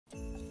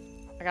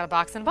I got a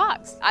box in a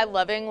box. I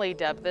lovingly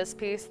dubbed this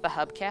piece the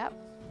hubcap.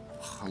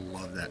 I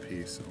love that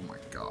piece. Oh my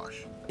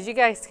gosh. As you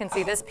guys can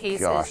see, this piece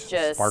is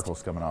just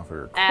sparkles coming off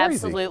her.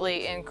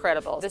 absolutely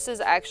incredible. This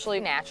is actually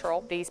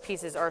natural. These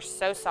pieces are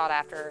so sought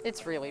after.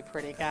 It's really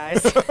pretty,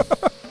 guys.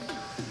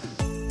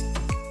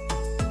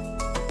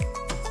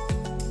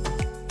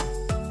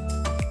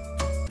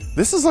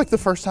 This is like the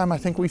first time I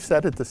think we've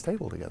sat at this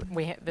table together.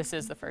 This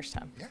is the first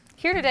time. Yeah.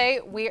 Here today,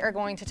 we are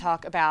going to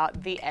talk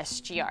about the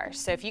SGR.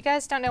 So if you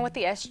guys don't know what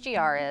the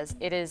SGR is,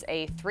 it is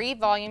a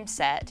 3-volume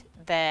set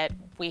that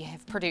we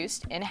have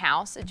produced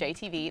in-house at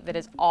JTV that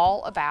is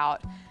all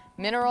about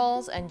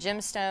minerals and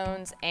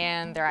gemstones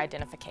and their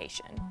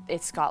identification.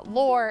 It's got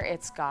lore,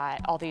 it's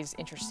got all these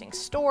interesting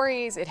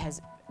stories, it has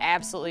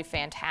absolutely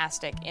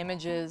fantastic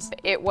images.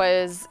 It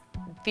was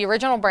the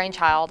original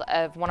brainchild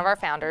of one of our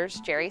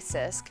founders, Jerry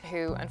Sisk,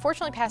 who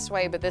unfortunately passed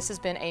away, but this has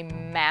been a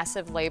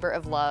massive labor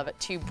of love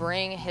to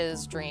bring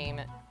his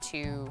dream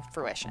to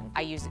fruition.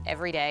 I use it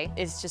every day.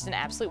 It's just an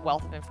absolute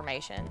wealth of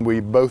information. We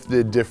both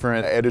did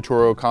different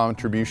editorial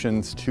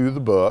contributions to the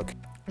book.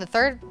 The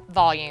 3rd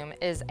volume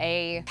is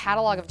a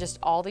catalog of just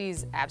all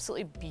these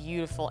absolutely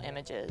beautiful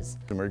images.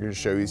 And we're going to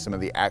show you some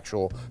of the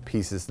actual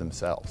pieces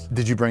themselves.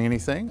 Did you bring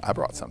anything? I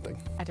brought something.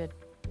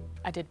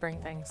 I did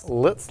bring things.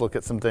 Let's look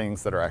at some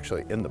things that are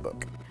actually in the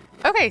book.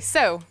 Okay,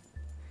 so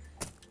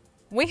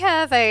we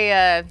have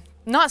a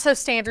not so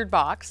standard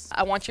box.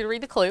 I want you to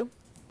read the clue.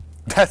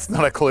 That's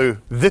not a clue.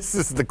 This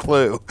is the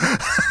clue.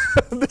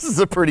 This is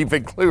a pretty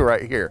big clue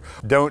right here.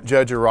 Don't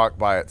judge a rock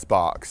by its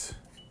box.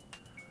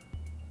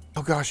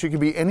 Oh gosh, it could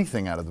be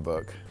anything out of the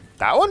book.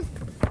 That one?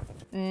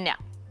 No.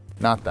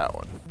 Not that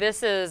one.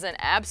 This is an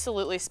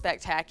absolutely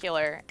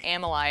spectacular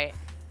Ammolite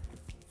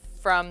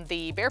from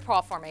the Bear Paw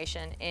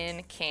Formation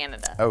in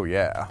Canada. Oh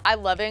yeah. I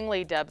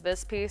lovingly dubbed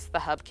this piece the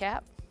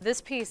hubcap.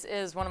 This piece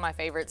is one of my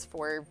favorites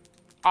for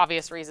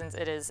obvious reasons.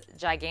 It is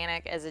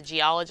gigantic. As a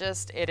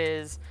geologist, it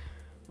is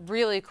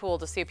really cool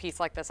to see a piece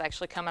like this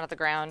actually come out of the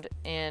ground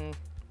in,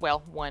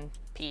 well, one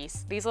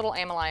piece. These little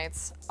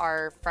ammolites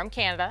are from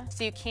Canada,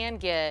 so you can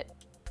get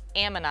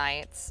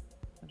ammonites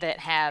that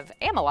have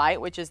ammolite,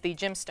 which is the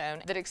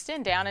gemstone, that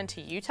extend down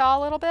into Utah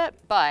a little bit,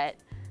 but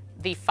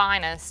the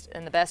finest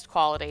and the best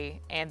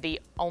quality and the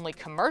only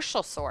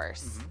commercial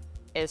source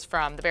is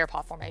from the Bear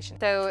Paw Formation.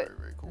 So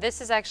very cool.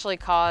 This is actually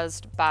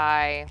caused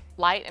by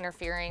light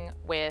interfering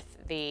with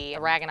the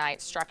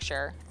aragonite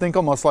structure. Think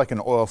almost like an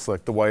oil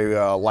slick, the way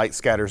light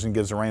scatters and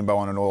gives a rainbow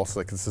on an oil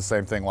slick. It's the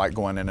same thing, like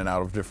going in and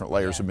out of different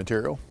layers of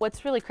material.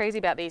 What's really crazy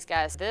about these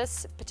guys,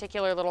 this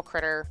particular little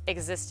critter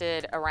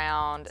existed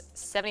around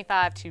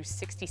 75 to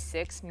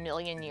 66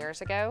 million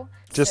years ago.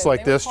 Just So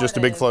like they were this, just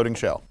a big floating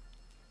shell.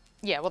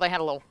 Yeah, well, they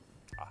had a little.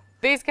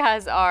 These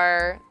guys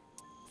are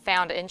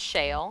found in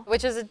shale,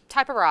 which is a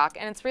type of rock,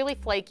 and it's really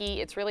flaky,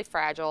 it's really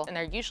fragile, and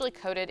they're usually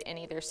coated in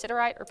either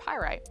siderite or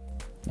pyrite.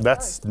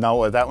 That's not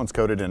what that one's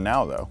coated in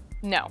now, though.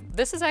 No,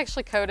 this is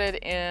actually coated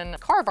in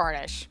car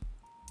varnish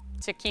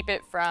to keep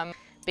it from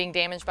being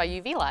damaged by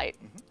UV light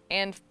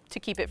and to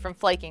keep it from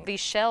flaking. These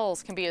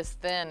shells can be as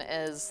thin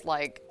as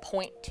like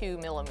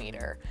 0.2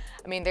 millimeter.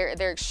 I mean,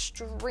 they're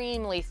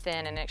extremely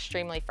thin and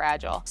extremely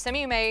fragile. Some of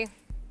you may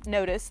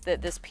notice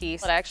that this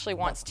piece actually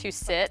wants to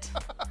sit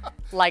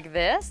like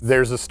this.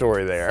 There's a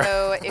story there.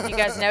 So if you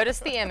guys notice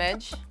the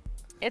image,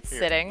 it's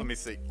sitting let me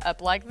see.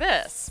 up like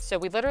this. So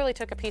we literally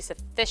took a piece of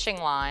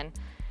fishing line,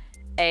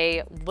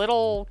 a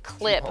little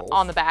clip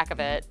on the back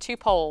of it, 2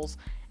 poles,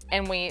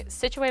 and we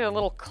situated a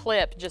little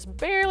clip just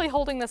barely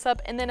holding this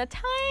up, and then a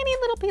tiny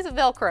little piece of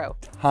Velcro.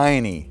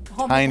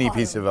 Tiny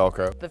piece of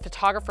Velcro. The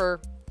photographer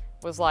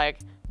was like,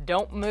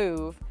 don't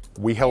move.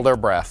 We held our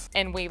breath.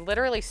 And we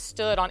literally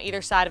stood on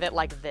either side of it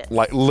like this.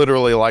 Like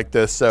literally like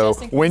this. So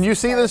when you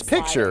see this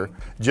picture,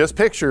 just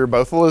picture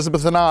both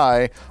Elizabeth and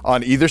I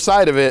on either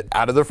side of it,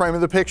 out of the frame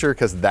of the picture,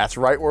 because that's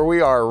right where we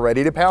are,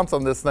 ready to pounce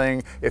on this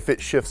thing if it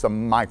shifts a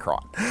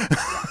micron.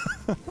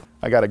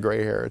 I got a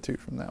gray hair or two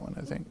from that one,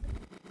 I think.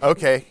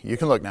 Okay, you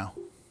can look now.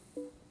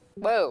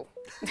 Whoa.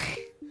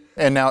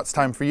 And now it's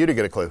time for you to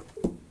get a clue.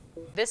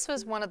 This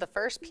was one of the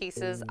first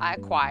pieces I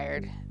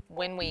acquired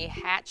when we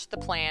hatched the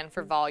plan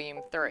for volume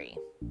 3.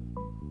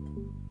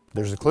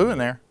 There's a clue in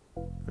there.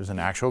 There's an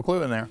actual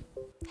clue in there.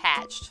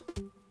 Hatched.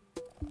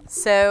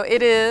 So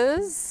it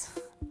is,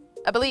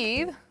 I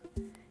believe,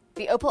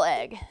 the opal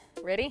egg.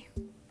 Ready?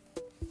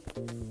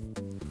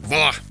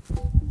 Voila.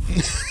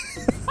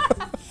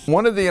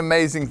 One of the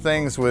amazing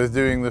things with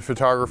doing the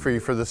photography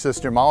for the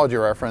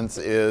Gemology reference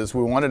is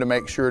we wanted to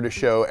make sure to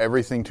show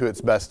everything to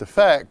its best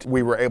effect.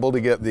 We were able to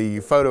get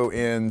the photo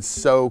in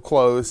so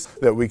close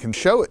that we can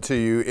show it to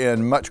you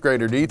in much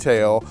greater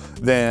detail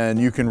than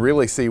you can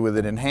really see with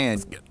it in hand.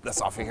 Let's get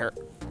this off of here.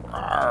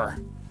 Arr.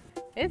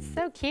 It's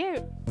so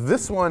cute.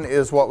 This one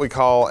is what we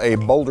call a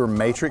Boulder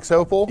matrix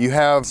opal. You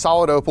have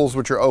solid opals,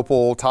 which are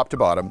opal top to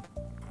bottom.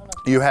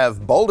 You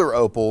have Boulder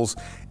opals,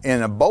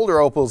 and a Boulder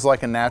opal is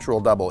like a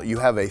natural double. You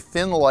have a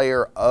thin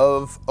layer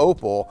of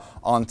opal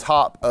on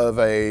top of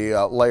a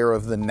layer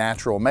of the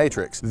natural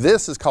matrix.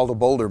 This is called a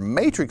Boulder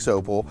matrix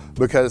opal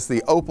because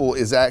the opal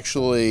is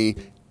actually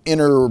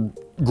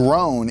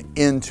intergrown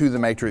into the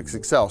matrix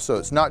itself. So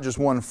it's not just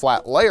one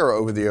flat layer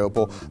over the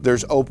opal,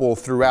 there's opal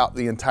throughout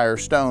the entire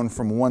stone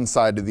from one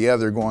side to the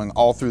other, going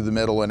all through the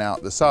middle and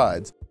out the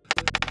sides.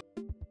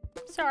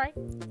 Sorry.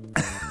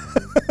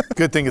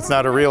 Good thing it's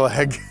not a real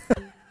egg.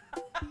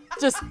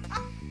 Just,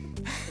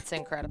 it's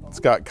incredible. It's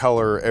got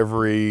color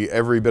every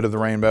bit of the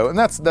rainbow, and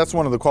that's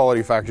one of the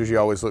quality factors you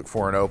always look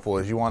for in opal,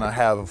 is you want to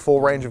have a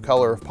full range of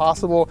color if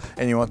possible,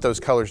 and you want those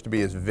colors to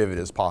be as vivid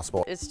as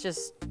possible. It's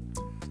just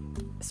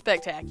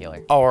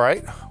spectacular. All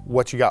right,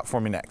 what you got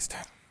for me next?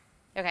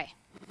 Okay,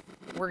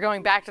 we're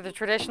going back to the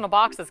traditional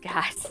boxes,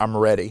 guys. I'm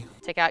ready.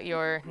 Take out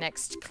your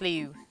next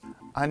clue.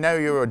 I know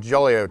you're a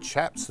jolly old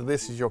chap, so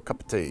this is your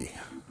cup of tea.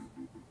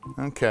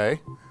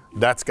 Okay,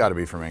 that's got to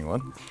be from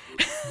England.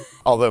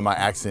 Although my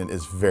accent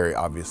is very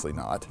obviously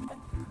not.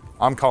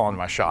 I'm calling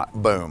my shot.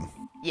 Boom.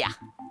 Yeah.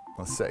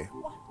 Let's see.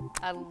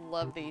 I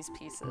love these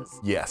pieces.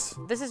 Yes.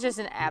 This is just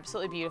an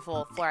absolutely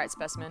beautiful fluorite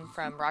specimen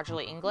from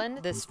Rogerley, England.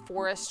 This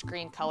forest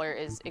green color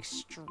is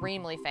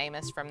extremely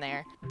famous from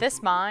there.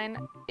 This mine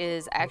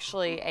is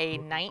actually a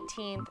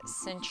 19th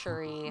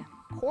century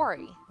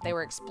quarry. They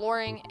were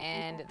exploring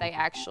and they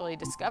actually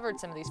discovered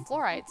some of these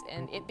fluorites,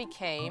 and it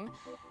became,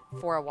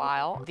 for a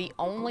while, the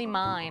only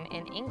mine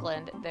in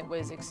England that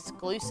was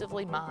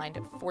exclusively mined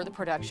for the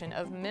production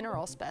of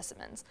mineral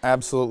specimens.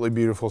 Absolutely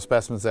beautiful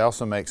specimens. They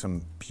also make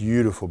some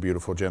beautiful,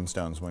 beautiful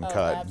gemstones when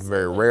cut. Absolutely.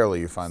 Very rarely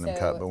you find them So,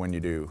 cut, but when you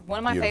do, one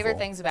of my beautiful. favorite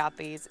things about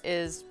these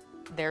is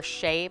their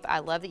shape. I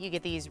love that you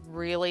get these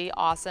really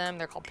awesome,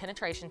 they're called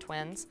penetration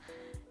twins,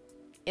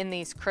 in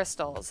these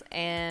crystals.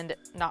 And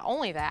not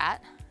only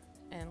that,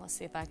 and let's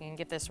see if I can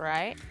get this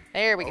right.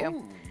 There we go.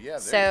 Oh, yeah,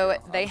 so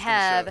they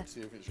have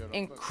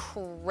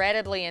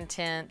incredibly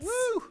intense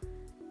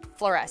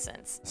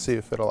fluorescence. See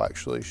if it'll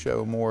actually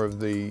show more of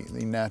the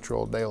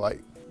natural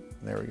daylight.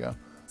 There we go.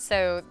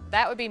 So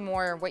that would be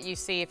more what you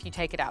see if you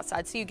take it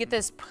outside. So you get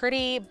this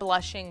pretty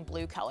blushing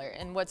blue color.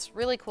 And what's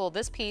really cool,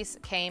 this piece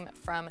came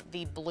from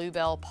the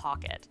bluebell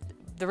pocket.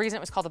 The reason it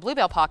was called the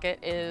bluebell pocket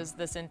is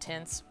this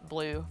intense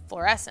blue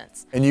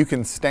fluorescence. And you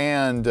can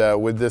stand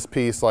with this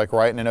piece like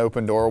right in an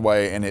open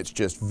doorway, and it's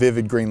just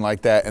vivid green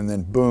like that, and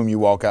then boom, you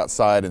walk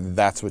outside and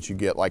that's what you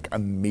get like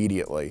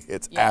immediately.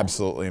 It's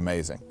absolutely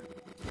amazing.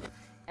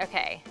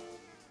 Okay.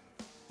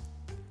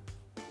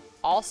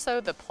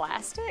 Also the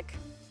plastic.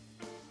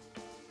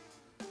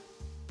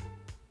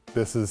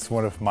 This is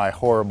one of my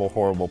horrible,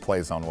 horrible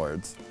plays on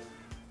words.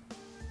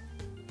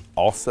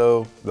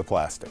 Also the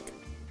plastic.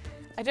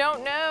 I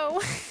don't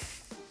know.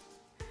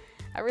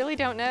 I really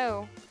don't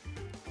know.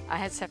 I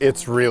had several.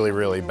 It's really,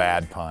 really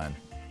bad pun.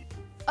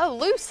 Oh,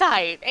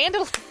 lucite.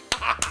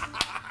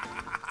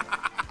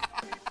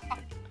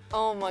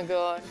 Oh my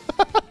God.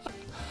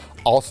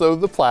 Also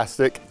the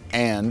plastic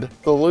and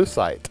the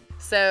lucite.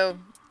 So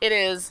it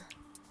is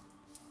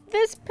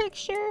this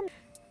picture.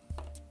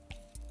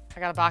 I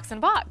got a box in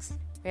a box.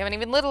 We have an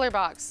even littler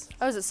box.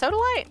 Oh, is it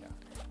sodalite?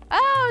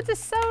 Oh, it's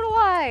a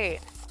sodalite.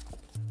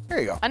 There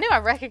you go. I knew I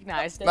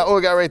recognized it. That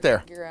little guy right there.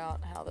 Figure out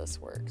how this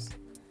works.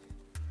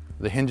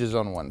 The hinges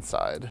on one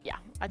side. Yeah,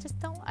 I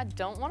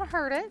don't want to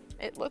hurt it.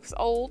 It looks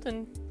old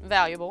and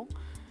valuable.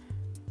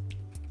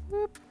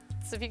 Whoop.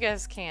 So if you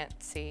guys can't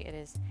see, it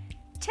is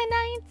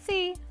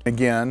 $10.90.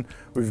 Again,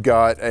 we've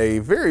got a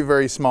very,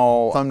 very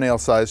small thumbnail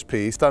sized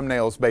piece.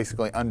 Thumbnail's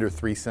basically under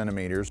 3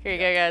 centimeters. Here you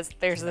go, guys.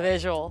 There's the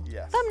visual.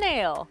 Yes.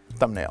 Thumbnail.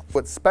 Thumbnail.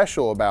 What's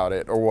special about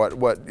it, or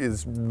what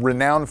is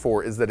renowned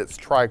for, is that it's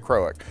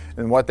trichroic.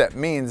 And what that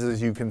means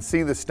is you can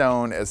see the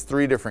stone as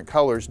 3 different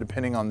colors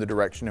depending on the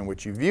direction in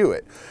which you view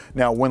it.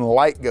 Now, when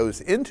light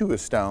goes into a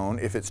stone,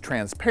 if it's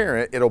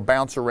transparent, it'll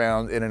bounce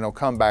around and it'll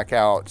come back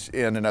out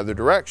in another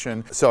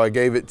direction. So I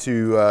gave it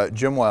to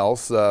Jim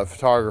Wells,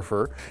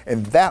 photographer,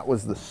 and that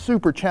was the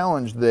super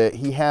challenge that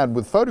he had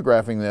with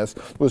photographing this,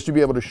 was to be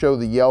able to show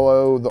the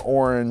yellow, the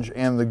orange,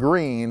 and the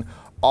green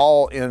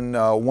all in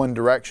one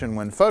direction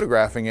when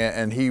photographing it.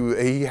 And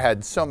he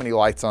had so many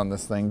lights on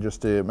this thing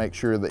just to make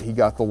sure that he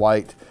got the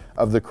light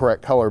of the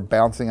correct color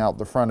bouncing out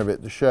the front of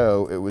it to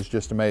show. It was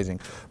just amazing.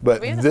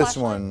 But this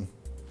one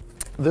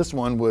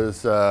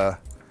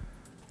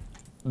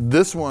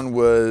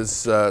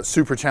was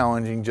super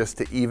challenging just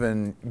to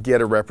even get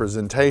a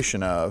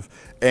representation of.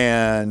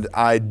 And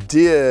I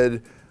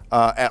did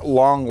at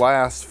long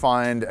last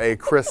find a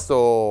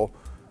crystal.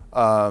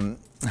 Don't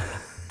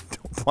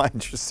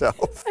blind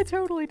yourself. I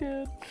totally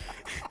did.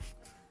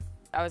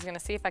 I was gonna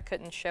see if I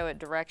couldn't show it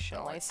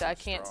directionally, so I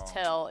can't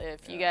tell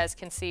if you guys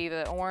can see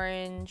the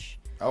orange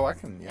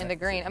and the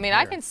green. I mean,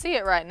 I can see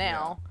it right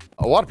now.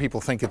 A lot of people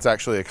think it's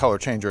actually a color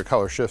change or a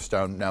color shift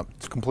stone. Now,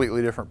 it's a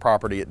completely different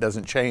property. It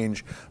doesn't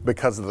change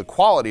because of the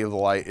quality of the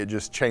light. It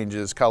just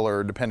changes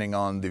color depending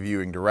on the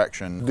viewing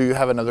direction. Do you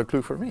have another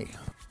clue for me?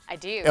 I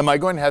do. Am I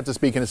going to have to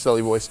speak in a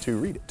silly voice to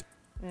read it?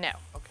 No.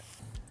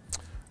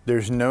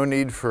 There's no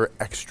need for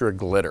extra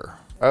glitter.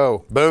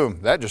 Oh, boom,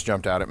 that just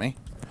jumped out at me.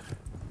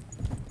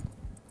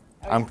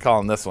 I'm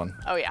calling this one.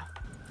 Oh yeah.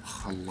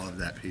 I love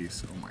that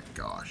piece, oh my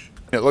gosh.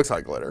 It looks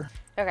like glitter.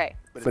 Okay.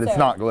 But it's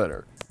not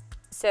glitter.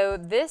 So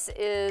this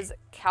is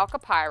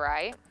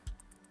Chalcopyrite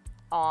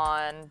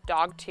on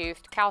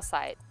dog-toothed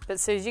calcite. But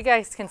so as you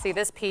guys can see,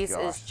 this piece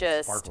is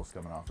just sparkles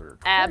coming off there.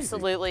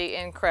 Absolutely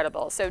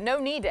incredible. So no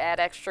need to add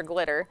extra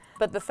glitter.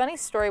 But the funny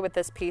story with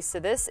this piece, so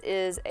this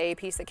is a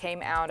piece that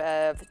came out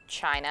of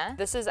China.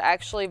 This is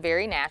actually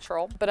very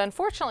natural, but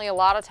unfortunately a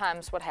lot of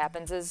times what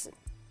happens is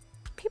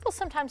people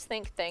sometimes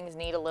think things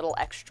need a little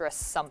extra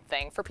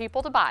something for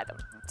people to buy them.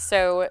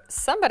 So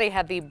somebody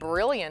had the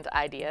brilliant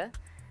idea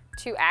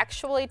to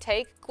actually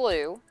take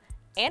glue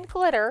and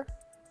glitter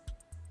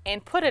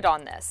and put it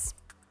on this.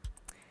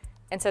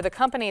 And so the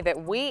company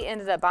that we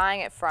ended up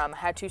buying it from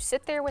had to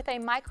sit there with a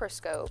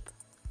microscope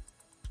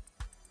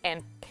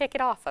and pick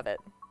it off of it.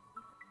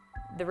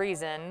 The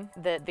reason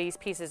that these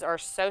pieces are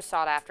so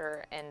sought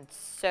after and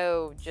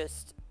so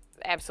just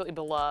absolutely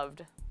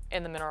beloved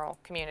in the mineral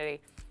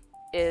community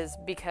is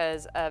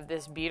because of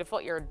this beautiful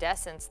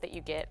iridescence that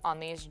you get on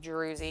these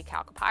druzy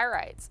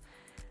chalcopyrites.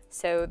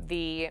 So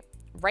the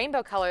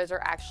rainbow colors are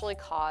actually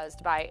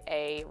caused by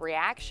a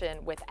reaction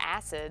with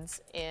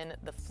acids in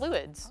the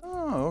fluids.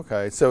 Oh,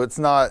 okay. So it's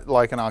not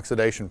like an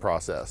oxidation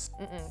process.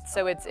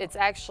 So it's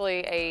actually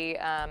a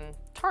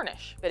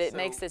tarnish, but it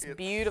makes this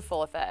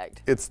beautiful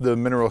effect. It's the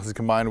mineral has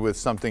combined with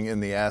something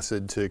in the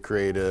acid to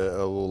create a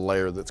little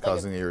layer that's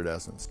causing the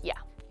iridescence. Yeah,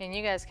 and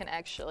you guys can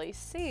actually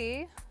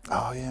see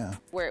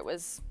where it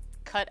was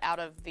cut out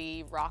of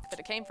the rock that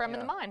it came from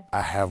in the mine.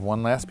 I have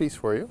one last piece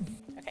for you.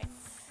 Okay.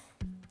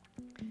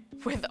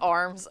 With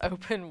arms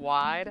open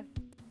wide.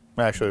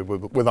 Actually,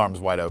 with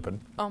arms wide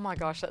open. Oh my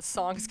gosh, that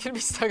song is gonna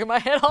be stuck in my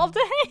head all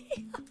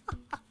day.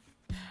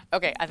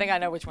 Okay, I think I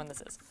know which one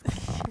this is.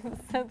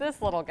 So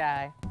this little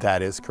guy.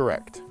 That is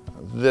correct.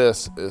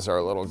 This is our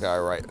little guy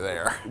right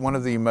there. One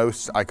of the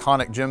most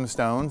iconic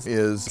gemstones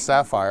is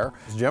sapphire.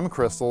 Gem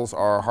crystals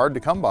are hard to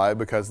come by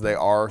because they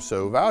are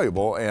so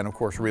valuable, and of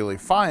course really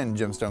fine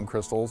gemstone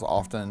crystals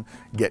often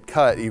get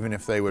cut even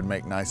if they would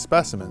make nice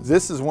specimens.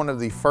 This is one of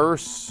the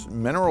first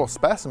mineral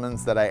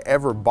specimens that I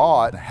ever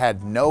bought.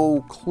 Had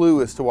no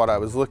clue as to what I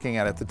was looking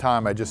at the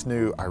time. I just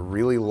knew I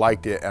really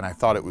liked it and I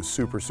thought it was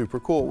super, super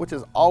cool, which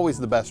is always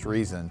the best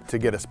reason to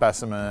get a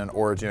specimen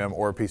or a gem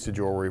or a piece of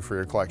jewelry for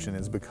your collection,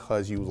 is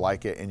because you like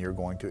it and you're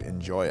going to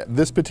enjoy it.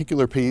 This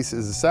particular piece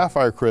is a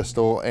sapphire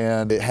crystal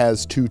and it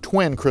has two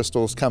twin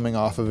crystals coming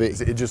off of it.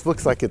 It just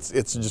looks like it's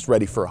just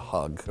ready for a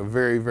hug. A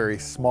very, very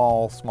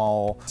small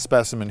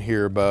specimen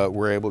here, but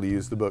we're able to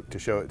use the book to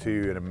show it to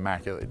you in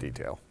immaculate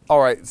detail.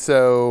 All right,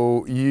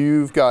 so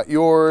you've got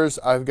yours,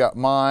 I've got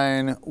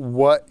mine.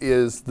 What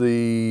is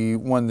the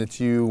one that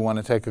you want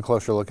to take a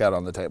closer look at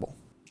on the table?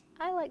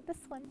 I like this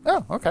one.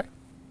 Oh, okay.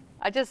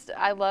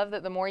 I love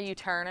that the more you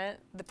turn it,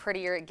 the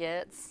prettier it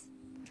gets.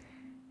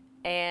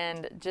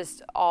 And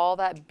just all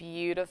that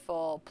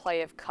beautiful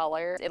play of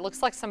color. It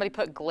looks like somebody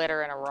put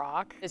glitter in a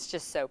rock. It's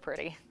just so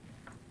pretty.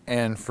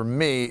 And for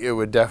me, it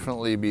would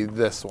definitely be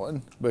this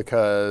one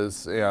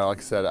because, you know, like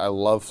I said, I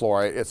love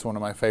fluorite. It's one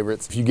of my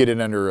favorites. If you get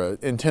it under an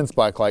intense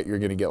black light, you're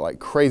gonna get like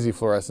crazy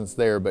fluorescence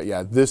there. But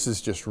yeah, this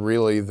is just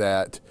really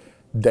that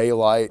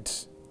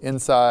daylight,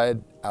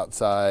 inside,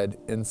 outside,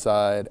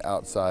 inside,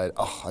 outside.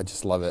 Oh, I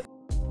just love it.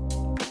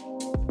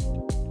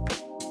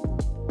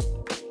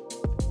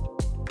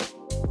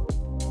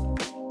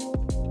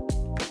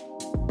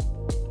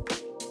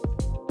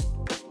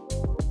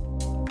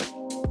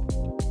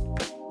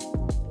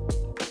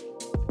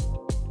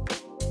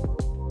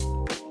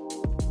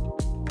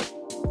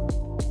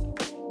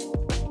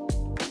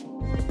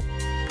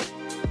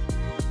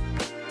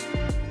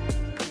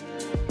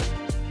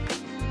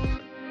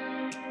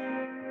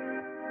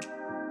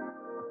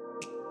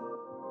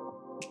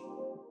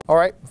 All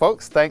right,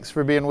 folks, thanks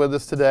for being with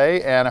us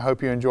today, and I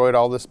hope you enjoyed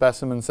all the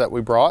specimens that we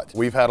brought.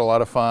 We've had a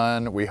lot of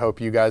fun. We hope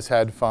you guys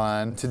had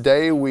fun.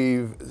 Today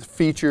we've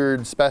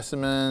featured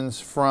specimens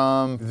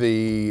from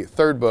the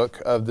third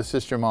book of the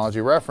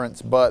Gemology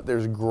reference, but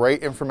there's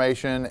great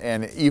information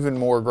and even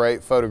more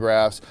great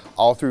photographs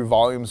all through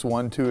volumes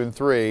 1, 2, and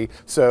 3.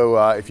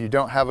 So if you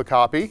don't have a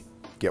copy,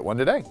 get one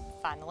today.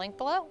 Find the link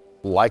below.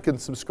 Like and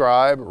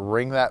subscribe,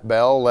 ring that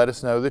bell, let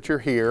us know that you're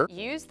here.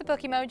 Use the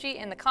book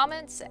emoji in the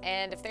comments,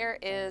 and if there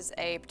is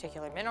a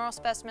particular mineral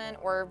specimen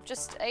or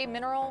just a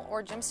mineral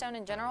or gemstone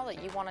in general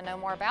that you want to know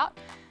more about,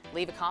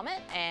 leave a comment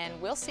and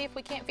we'll see if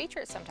we can't feature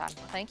it sometime.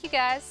 Thank you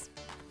guys.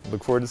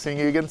 Look forward to seeing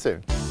you again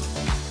soon.